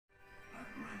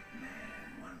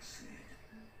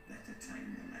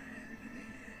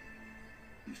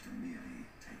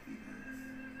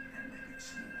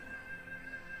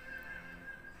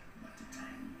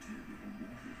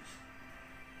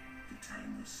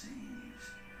seas,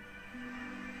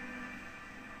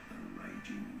 the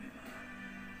raging river,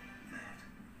 that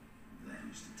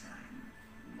is to tame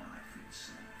life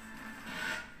itself.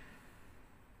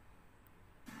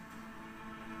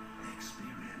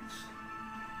 Experience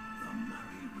the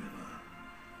Murray River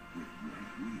with great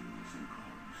wheels and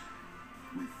cogs,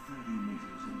 with 30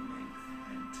 metres in length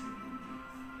and 10 in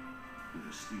width, with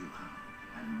a steel hull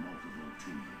and multiple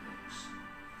timber decks,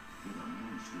 with a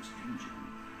monstrous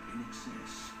engine in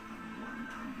excess of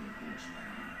 100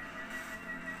 horsepower.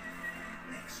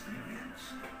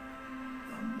 Experience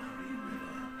the Murray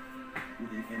River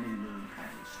with the Emmylou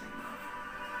paddle steamer.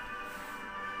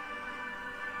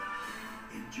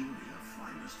 Enjoy the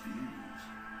finest views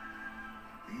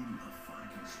in the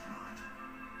finest light.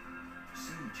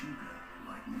 See Tuga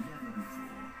like never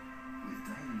before, with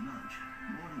daily lunch,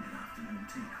 morning and afternoon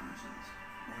tea cruises,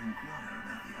 or inquire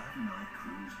about the overnight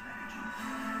cruise packages.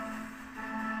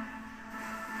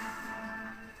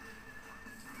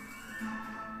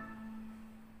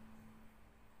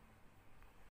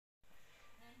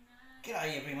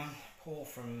 G'day everyone, Paul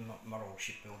from Model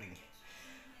Shipbuilding.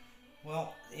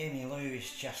 Well, the Emmylou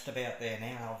is just about there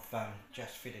now. I've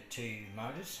just fitted two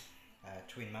motors,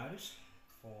 twin motors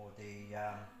for the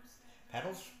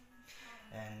paddles,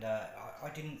 and I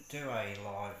didn't do a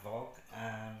live vlog.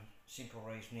 Simple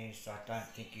reason is I don't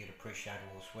think you'd appreciate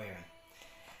all the swearing.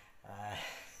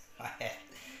 I had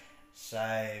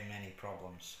so many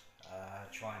problems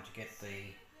trying to get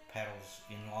the paddles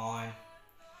in line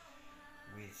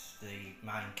with the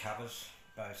main covers,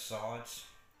 both sides,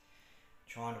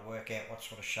 trying to work out what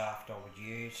sort of shaft I would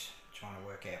use, trying to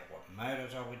work out what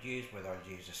motors I would use, whether I'd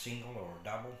use a single or a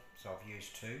double. So I've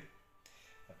used two,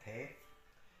 a pair,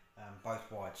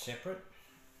 both wide separate.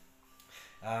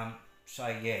 So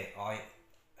yeah, I'm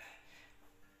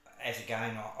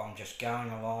just going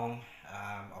along.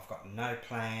 I've got no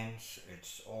plans,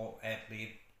 it's all ad lib,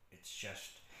 it's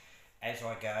just as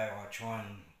I go. I try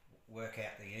and work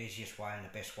out the easiest way and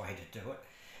the best way to do it,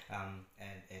 and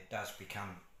it does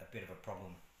become a bit of a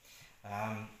problem.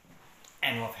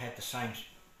 And I've had the same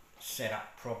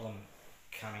setup problem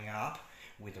coming up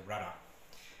with the rudder.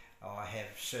 I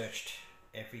have searched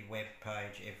every web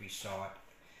page, every site,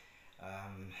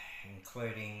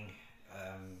 including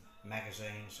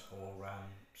magazines or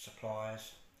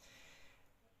suppliers.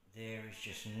 There is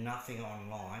just nothing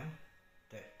online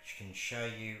that can show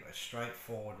you a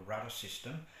straightforward rudder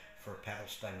system for a paddle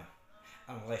steamer,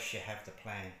 unless you have the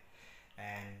plan.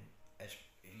 And as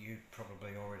you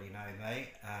probably already know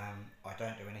me, I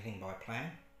don't do anything by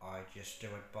plan. I just do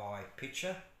it by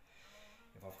picture.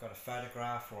 If I've got a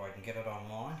photograph or I can get it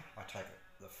online, I take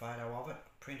the photo of it,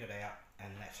 print it out,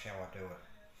 and that's how I do it.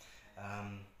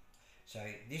 So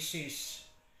this is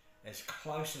as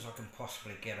close as I can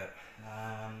possibly get it.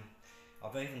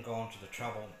 I've even gone to the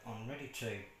trouble, I'm ready to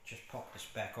just pop this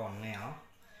back on now.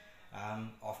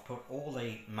 I've put all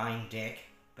the main deck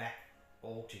back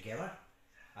all together,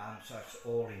 so it's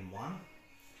all in one.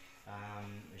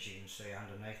 As you can see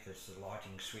underneath there's the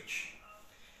lighting switch.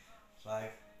 So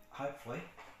hopefully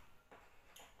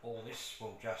all this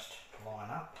will just line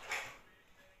up.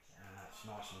 It's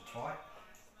nice and tight,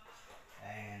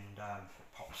 and it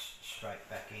pops straight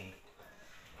back in.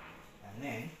 And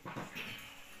then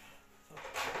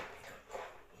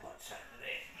lights over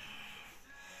there.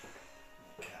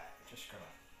 Okay, just got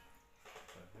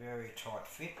a very tight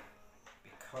fit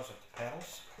because of the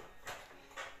paddles.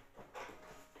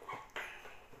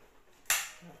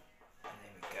 And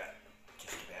there we go,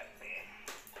 just about there.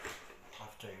 I'll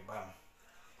have to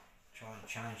try and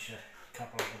change a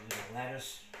couple of the little ladders.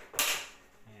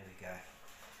 There we go.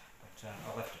 But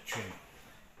I'll have to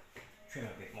trim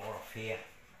a bit more off here,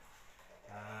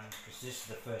 because this is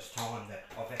the first time that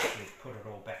I've actually put it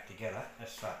all back together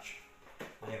as such.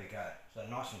 There we go. So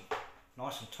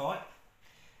nice and tight.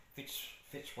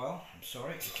 Fits well. I'm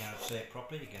sorry if you can't see it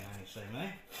properly, you can only see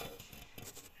me.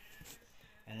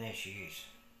 And there she is.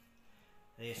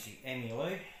 There's the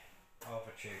Emmylou of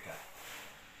a Tuga.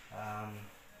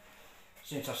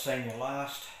 Since I've seen you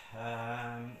last,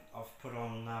 I've put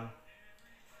on the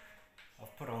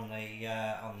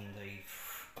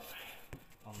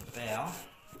bow.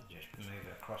 Just move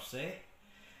it across there.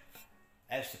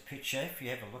 As the picture, if you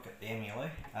have a look at the Emmylou,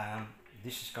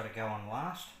 this has got to go on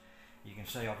last. You can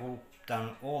see I've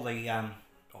done all the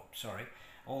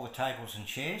all the tables and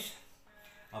chairs.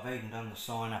 I've even done the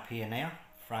sign up here now,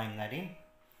 frame that in.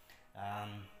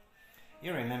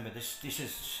 You remember this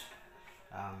is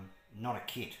not a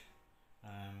kit.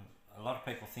 A lot of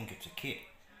people think it's a kit.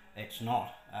 It's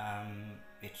not.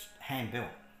 It's hand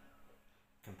built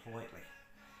completely.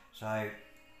 So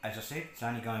as I said, it's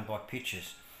only going by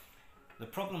pictures. the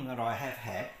problem that I have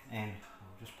had, and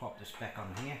I'll just pop this back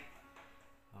on here,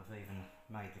 I've even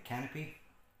made the canopy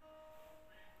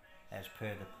as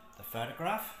per the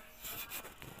photograph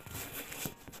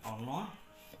online,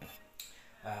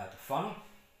 the funnel,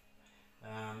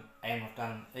 and I've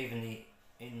done even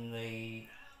in the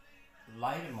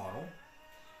later model,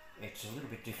 it's a little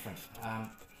bit different.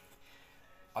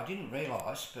 I didn't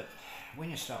realise, but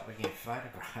when you start looking at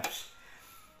photographs,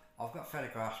 I've got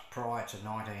photographs prior to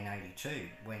 1982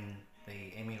 when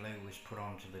the Emmylou was put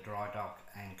onto the dry dock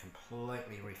and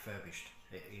completely refurbished.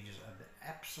 It is an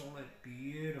absolute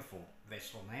beautiful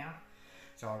vessel now.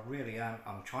 So I really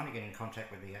I'm trying to get in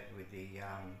contact with the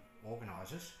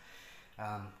organisers,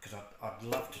 because I'd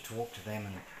love to talk to them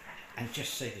and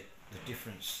just see the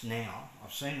difference now.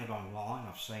 I've seen it online,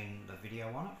 I've seen the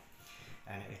video on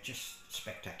it, and it's just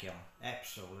spectacular,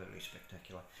 absolutely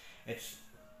spectacular. It's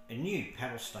a new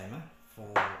paddle steamer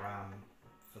for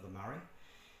the Murray.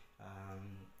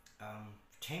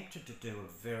 Tempted to do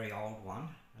a very old one,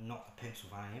 and not the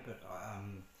Pennsylvania, but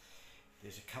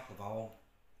there's a couple of old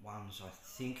ones. I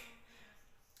think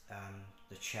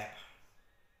the chap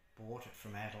bought it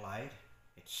from Adelaide.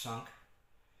 It sunk.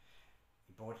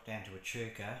 He brought it down to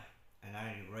Echuca, and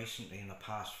only recently, in the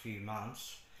past few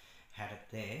months, had it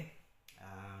there.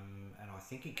 And I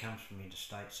think he comes from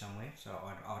interstate somewhere, so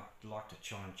I'd like to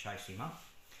try and chase him up.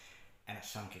 And it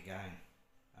sunk again,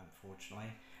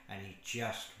 unfortunately, and he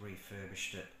just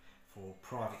refurbished it for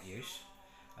private use.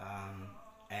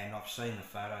 And I've seen the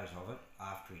photos of it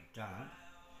after he'd done it,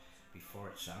 before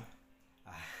it sunk,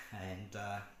 and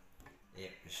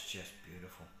it was just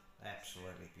beautiful,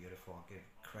 absolutely beautiful. I give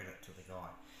credit to the guy.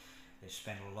 They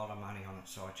spent a lot of money on it,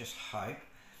 so I just hope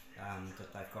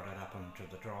that they've got it up onto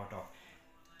the dry dock.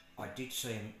 I did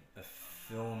see a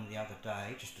film the other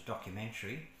day, just a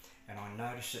documentary, and I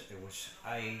noticed that there was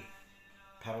a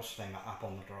paddle steamer up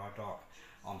on the dry dock.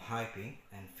 I'm hoping,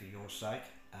 and for your sake,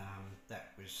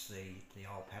 that was the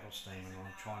old paddle steamer, and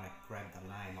I'm trying to grab the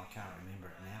name. I can't remember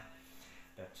it now,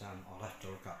 but I'll have to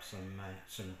look up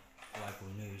some local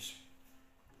news.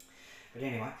 But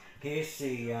anyway, here's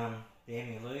the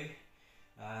Emmylou.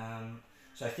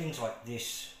 So things like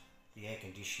this, the air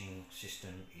conditioning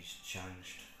system is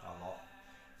changed a lot.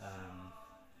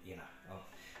 You know,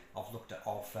 I've looked at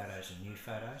old photos and new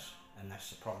photos, and that's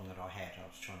the problem that I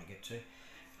was trying to get to.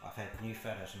 I've had new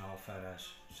photos and old photos,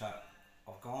 so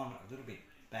I've gone a little bit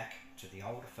back to the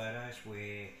older photos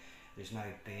where there's no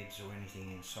beds or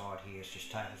anything inside here. It's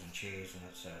just tables and chairs, and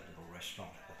it's a little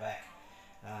restaurant at the back.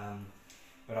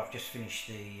 But I've just finished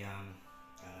the,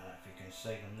 if you can see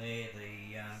them there,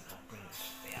 I'll bring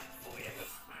this out for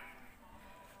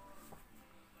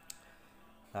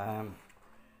you.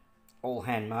 All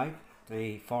handmade,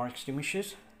 the fire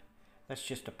extinguishers. That's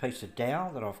just a piece of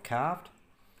dowel that I've carved.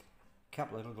 A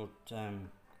couple of little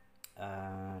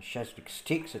shazlik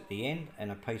sticks at the end,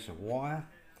 and a piece of wire,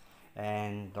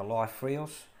 and the life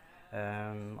reels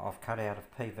I've cut out of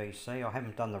PVC. I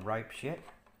haven't done the ropes yet.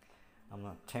 I'm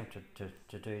not tempted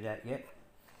to do that yet.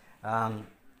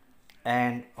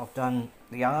 And I've done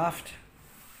the aft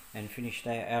and finished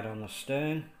that out on the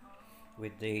stern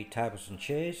with the tables and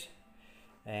chairs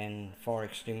and fire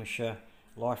extinguisher,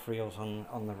 life reels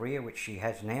on the rear, which she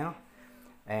has now,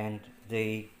 and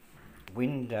the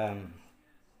wind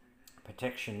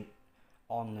protection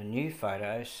on the new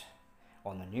photos,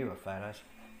 on the newer photos,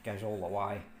 goes all the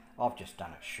way. I've just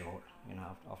done it short, you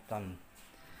know.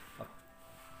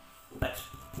 That's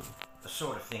the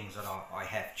sort of things that I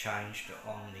have changed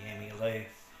on the Emmylou,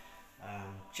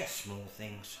 just small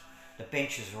things. The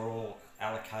benches are all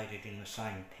allocated in the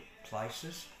same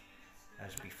places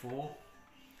as before.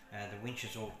 The winch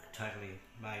is all totally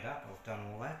made up. I've done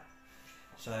all that.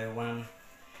 So,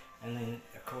 and then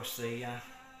of course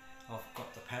I've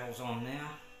got the paddles on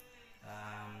now,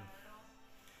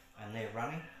 and they're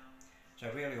running. So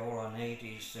really all I need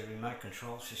is the remote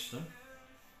control system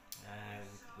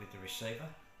with the receiver,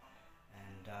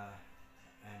 and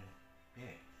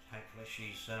yeah, hopefully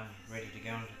she's ready to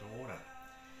go into the water.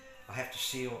 I have to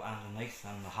seal underneath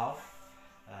on the hull,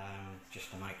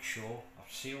 just to make sure.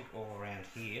 I've sealed all around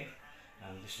here.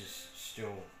 This is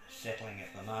still settling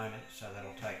at the moment, so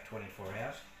that'll take 24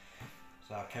 hours.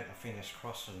 So I'll keep my fingers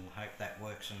crossed and hope that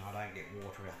works, and I don't get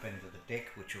water up into the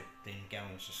deck, which will then go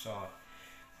inside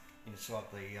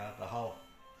the hull.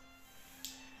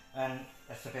 And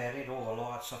that's about it. All the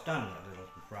lights, I've done the little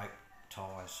rope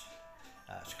ties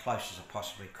as close as I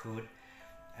possibly could,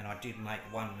 and I did make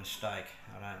one mistake,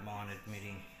 I don't mind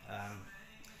admitting.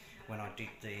 When I did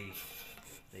the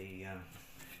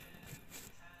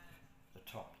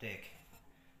top deck,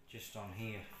 just on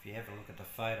here, if you have a look at the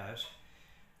photos,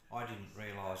 I didn't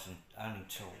realise only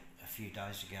until a few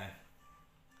days ago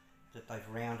that they've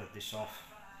rounded this off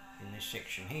in this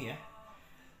section here,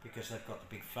 because they've got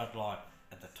the big floodlight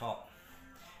at the top,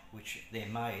 which they're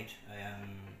made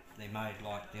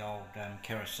like the old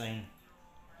kerosene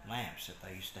lamps that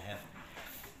they used to have,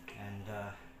 and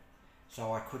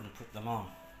so I couldn't put them on.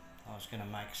 I was going to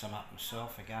make some up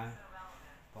myself again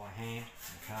by hand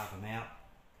and carve them out.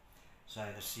 So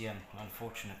that's the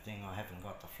unfortunate thing, I haven't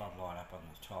got the floodlight up on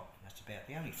the top. That's about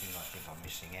the only thing I think I'm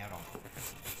missing out on.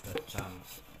 But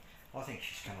I think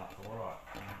she's come up alright.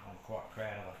 I'm quite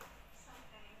proud of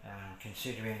her.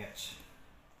 Considering it's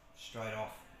straight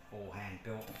off, all hand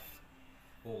built,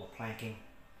 all the planking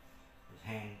is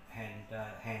hand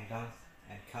done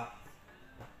and cut,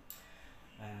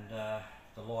 and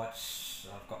the lights,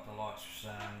 I've got the lights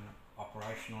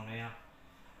operational now,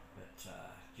 but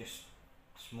just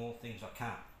small things. I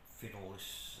can't fit all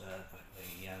this,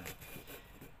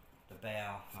 the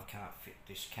bow, I can't fit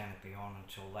this canopy on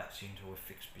until that's into a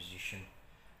fixed position,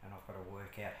 and I've got to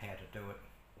work out how to do it.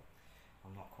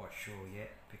 I'm not quite sure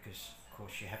yet, because of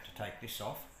course you have to take this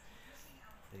off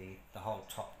the whole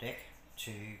top deck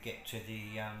to get to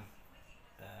the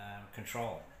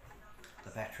control,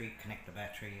 the battery, connect the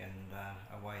battery, and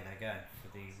away they go for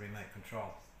the remote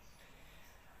control.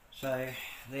 So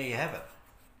there you have it.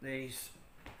 There's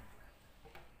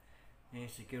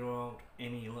the good old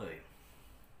Emmylou.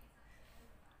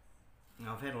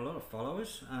 Now, I've had a lot of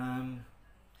followers, and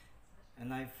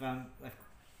they've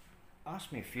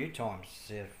asked me a few times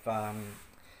if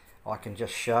I can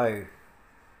just show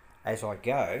as I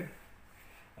go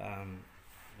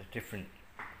the different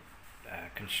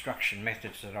construction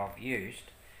methods that I've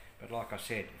used. But like I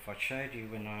said, if I showed you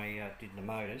when I did the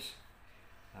motors,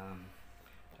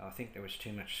 I think there was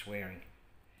too much swearing.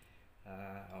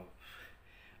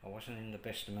 I wasn't in the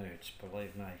best of moods,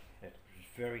 believe me. It was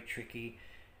very tricky,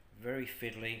 very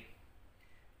fiddly.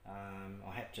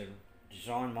 I had to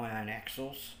design my own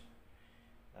axles,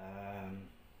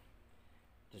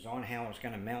 design how I was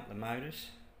going to mount the motors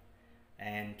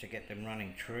and to get them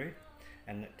running true,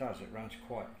 and it does, it runs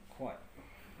quite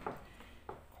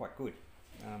good.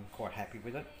 I'm quite happy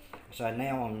with it. So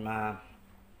now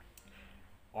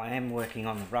I am working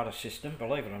on the rudder system,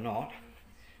 believe it or not.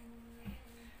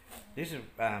 This is,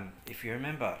 if you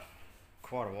remember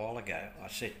quite a while ago, I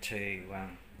said to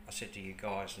you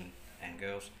guys and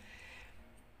girls,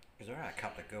 because there are a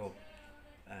couple of girl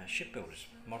shipbuilders,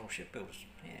 model shipbuilders.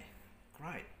 Yeah,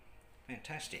 great,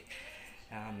 fantastic.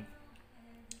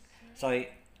 So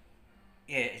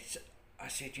yeah, I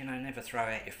said, you know, never throw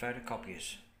out your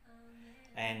photocopiers.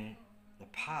 And the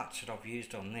parts that I've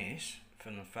used on this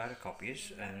from the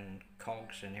photocopiers and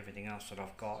cogs and everything else that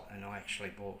I've got, and I actually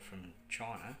bought from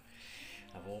China,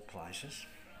 of all places.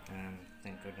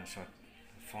 Thank goodness I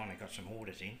finally got some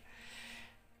orders in.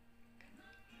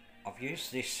 I've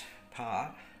used this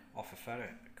part off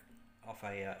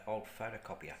a old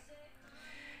photocopier,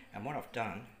 and what I've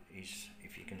done is,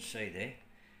 if you can see there,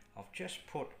 I've just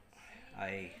put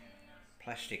a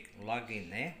plastic lug in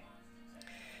there.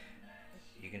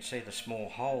 You can see the small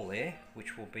hole there,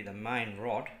 which will be the main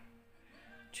rod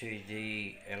to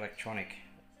the electronic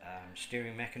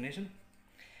steering mechanism,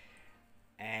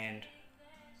 and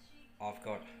I've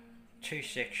got two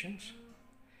sections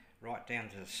right down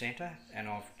to the centre, and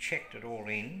I've checked it all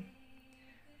in.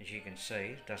 As you can see,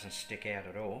 it doesn't stick out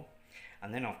at all.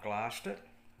 And then I've glassed it.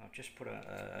 I've just put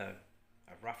a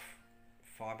rough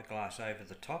fiberglass over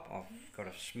the top. I've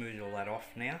got to smooth all that off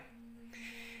now.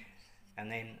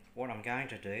 And then what I'm going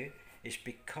to do is,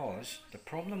 because the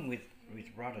problem with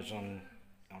rudders on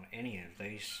any of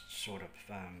these sort of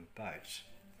boats,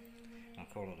 I'll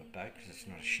call it a boat because it's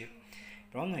not a ship,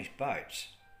 but on these boats,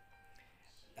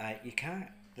 you can't,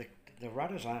 the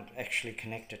rudders aren't actually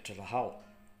connected to the hull.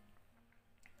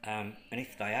 And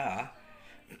if they are,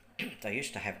 they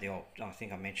used to have the old, I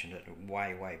think I mentioned it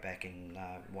way back in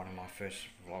one of my first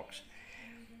vlogs.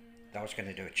 I was going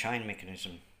to do a chain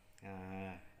mechanism.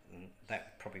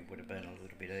 That probably would have been a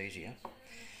little bit easier,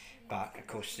 but of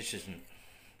course this has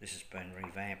been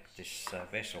revamped, this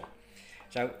vessel.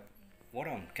 So what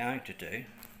I'm going to do,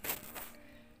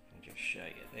 I'll just show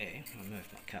you there. I'll move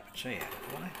my cup of tea out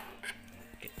of the way.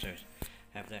 Get to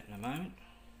have that in a moment.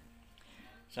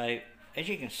 So as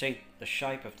you can see, the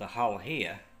shape of the hull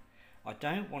here, I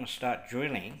don't want to start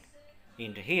drilling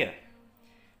into here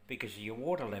because of your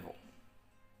water level,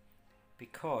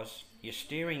 because your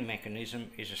steering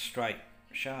mechanism is a straight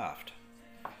shaft.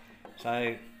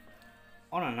 So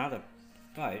on another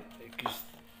boat,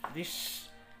 because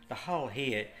the hull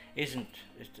here isn't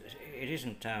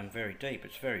very deep,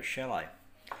 it's very shallow.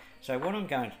 So what I'm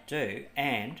going to do,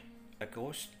 and of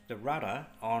course the rudder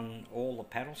on all the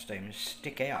paddle steamers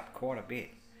stick out quite a bit,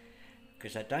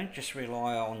 because they don't just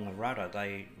rely on the rudder,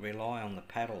 they rely on the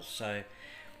paddles. So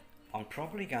I'm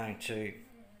probably going to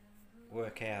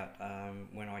work out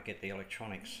when I get the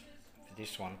electronics for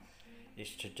this one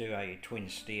is to do a twin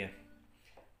steer,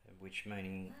 which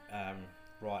meaning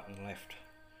right and left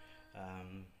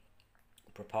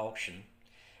propulsion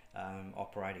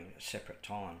operating at separate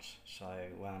times, so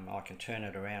I can turn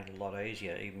it around a lot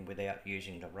easier even without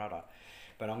using the rudder.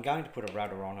 But I'm going to put a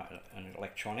rudder on an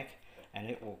electronic, and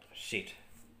it will sit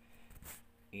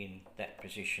in that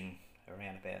position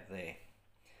around about there.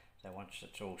 So once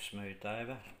it's all smoothed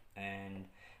over, and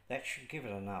that should give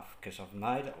it enough, because I've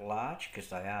made it large, because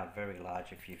they are very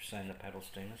large if you've seen the paddle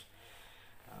steamers.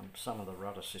 Some of the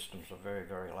rudder systems are very,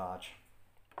 very large,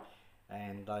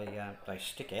 and they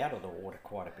stick out of the water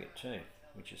quite a bit too,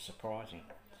 which is surprising.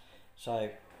 So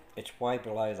it's way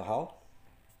below the hull,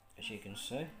 as you can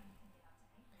see.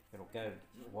 It'll go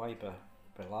way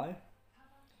below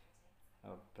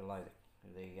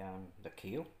the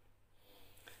keel,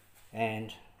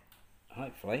 and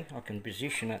hopefully I can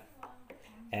position it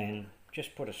and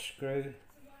just put a screw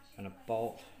and a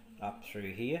bolt up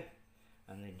through here,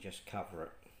 and then just cover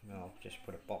it. I'll just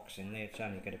put a box in there. It's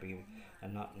only going to be a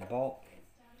nut and bolt,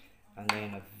 and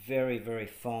then a very, very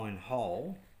fine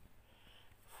hole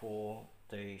for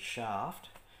the shaft,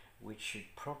 which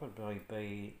should probably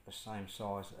be the same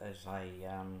size as a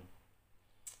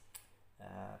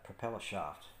propeller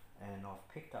shaft. And I've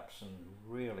picked up some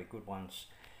really good ones.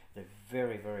 They're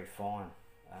very, very fine.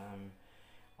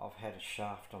 I've had a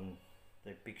shaft on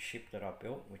the big ship that I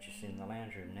built, which is in the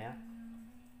lounge room now.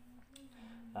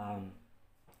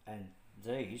 And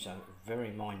these are very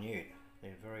minute.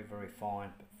 They're very, very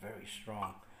fine, but very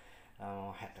strong.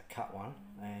 I had to cut one,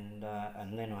 and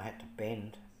then I had to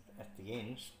bend at the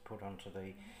ends, put onto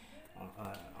the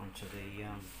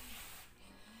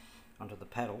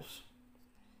paddles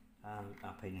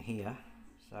up in here.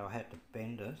 So I had to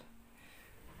bend it,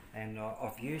 and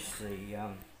I've used for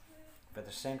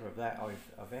the centre of that,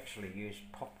 I've actually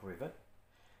used pop rivet,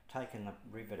 taken the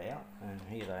rivet out, and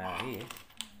here they are here.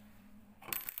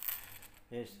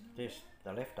 There's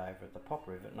the leftover of the pop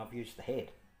rivet, and I've used the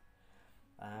head.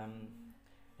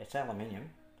 It's aluminium,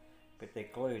 but they're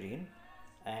glued in,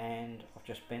 and I've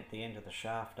just bent the end of the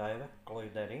shaft over,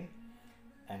 glued that in,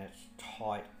 and it's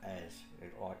tight as.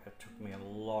 It took me a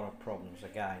lot of problems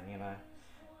again, you know,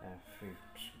 a few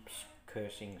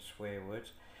cursing swear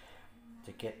words,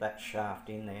 to get that shaft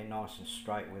in there nice and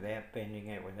straight without bending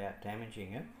it, without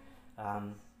damaging it.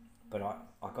 But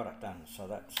I got it done, so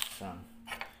that's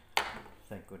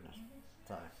thank goodness.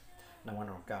 So no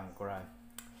wonder I'm going grey.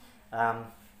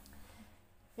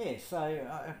 Yeah, so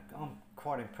I'm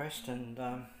quite impressed, and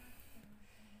I've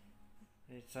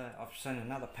seen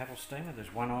another paddle steamer.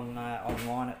 There's one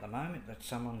online at the moment that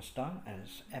someone's done, and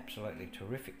it's absolutely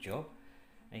terrific job.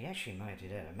 He actually made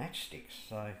it out of matchsticks,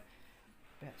 so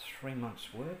about 3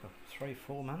 months work, or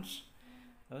 3-4 months.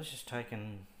 Well, this has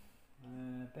taken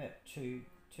about two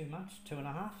months,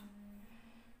 2.5.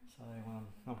 So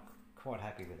I'm quite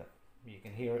happy with it. You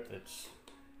can hear it. It's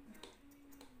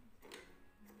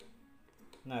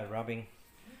no rubbing,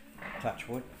 touch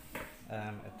wood,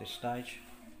 at this stage.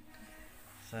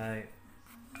 So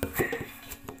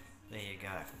there you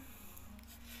go.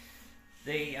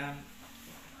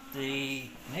 The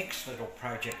next little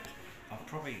project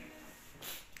I'd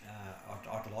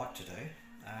like to do.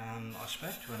 I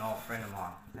spoke to an old friend of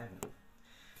mine. I haven't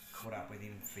caught up with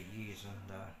him for years,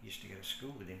 and used to go to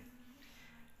school with him.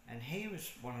 And he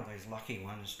was one of those lucky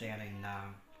ones down in,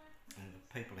 and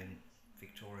the people in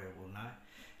Victoria will know,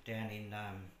 down in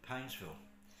Paynesville,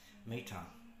 Metung,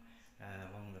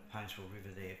 along the Paynesville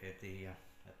River there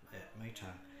at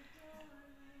Metung.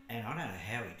 And I don't know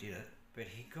how he did it, but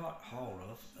he got hold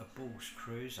of a Bull's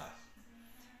cruiser,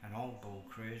 an old Bull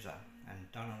cruiser,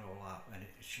 and done it all up, and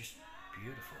it's just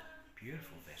beautiful,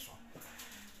 beautiful vessel.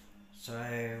 So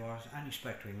I only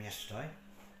spoke to him yesterday,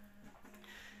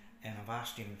 and I've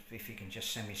asked him if he can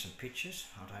just send me some pictures.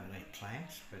 I don't need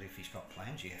plans, but if he's got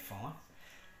plans, yeah, fine.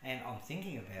 And I'm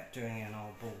thinking about doing an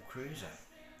old Bull cruiser.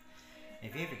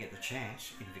 If you ever get the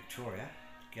chance in Victoria,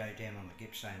 go down on the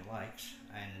Gippsland Lakes,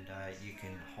 and you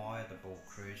can hire the Bull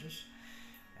cruisers,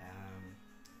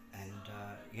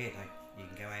 yeah, you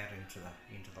can go out into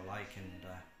the lake and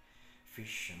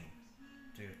fish and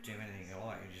do anything you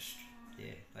like.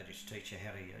 They just teach you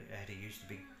how to use the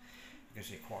big, because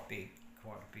they're quite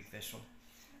a big vessel.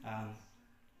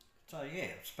 So yeah,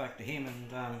 I spoke to him,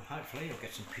 and hopefully he'll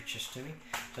get some pictures to me.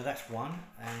 So that's one,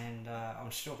 and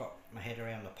I'm still got my head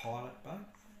around the pilot boat.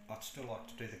 I'd still like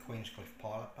to do the Queenscliff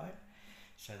pilot boat,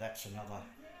 so that's another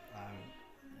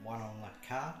one on the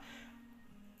card,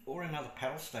 or another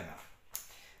paddle steamer.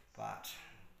 But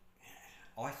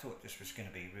I thought this was going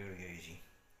to be really easy,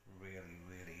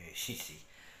 really easy,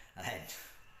 and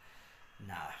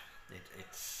no,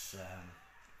 it's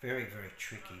very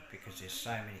tricky, because there's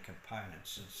so many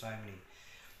components and so many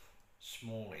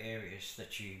small areas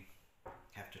that you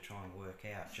have to try and work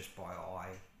out just by eye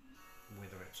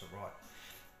whether it's a right,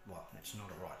 well, it's not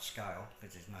a right scale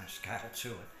because there's no scale to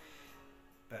it,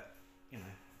 but you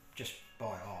know, just by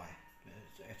eye,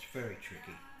 it's very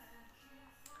tricky.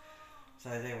 So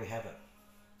there we have it.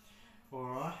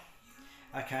 Alright,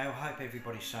 okay, I hope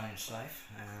everybody's staying safe,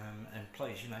 and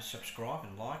please, you know, subscribe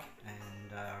and like,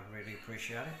 and really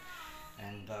appreciate it.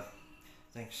 And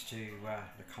thanks to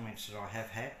the comments that I have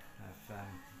had,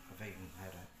 I've even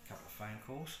had a couple of phone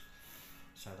calls,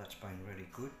 so that's been really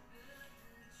good.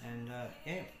 And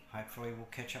yeah, hopefully we'll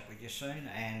catch up with you soon,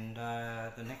 and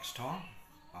the next time,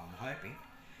 I'm hoping,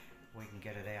 we can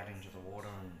get it out into the water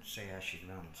and see how she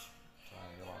runs. So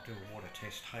I'll do a water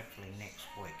test hopefully next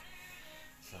week.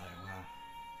 So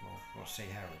we'll see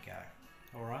how we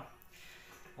go. Alright,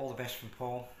 all the best from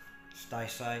Paul, stay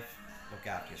safe, look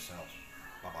after yourselves,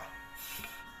 bye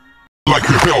bye. Like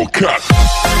a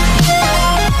Hellcat.